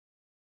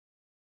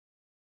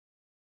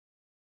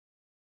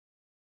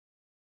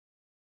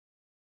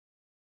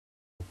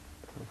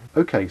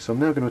Okay, so I'm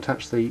now going to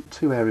attach the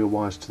two aerial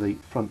wires to the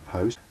front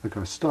post. I'm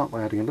going to start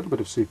by adding a little bit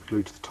of super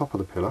glue to the top of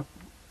the pillar,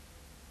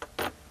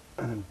 and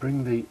then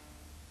bring the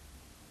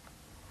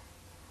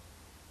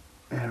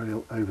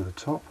aerial over the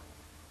top,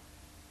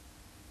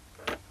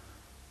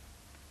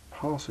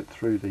 pass it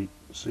through the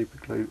super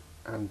glue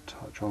and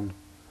touch on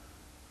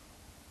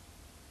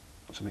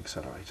some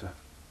accelerator,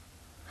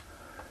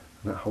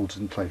 and that holds it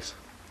in place.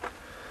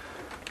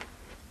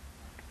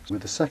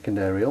 With the second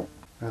aerial,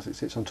 as it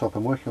sits on top,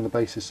 I'm working on the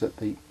basis that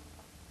the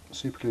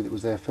super glue that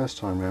was there first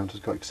time round has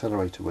got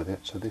accelerator with it,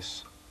 so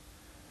this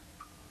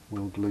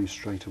will glue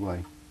straight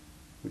away,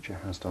 which it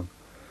has done.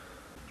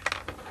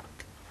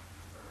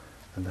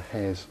 And the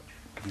hairs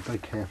can be very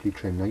carefully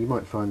trimmed. Now you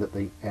might find that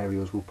the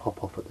aerials will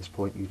pop off at this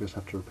point, you just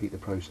have to repeat the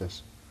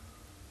process.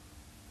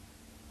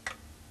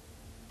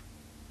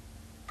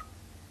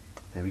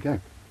 There we go.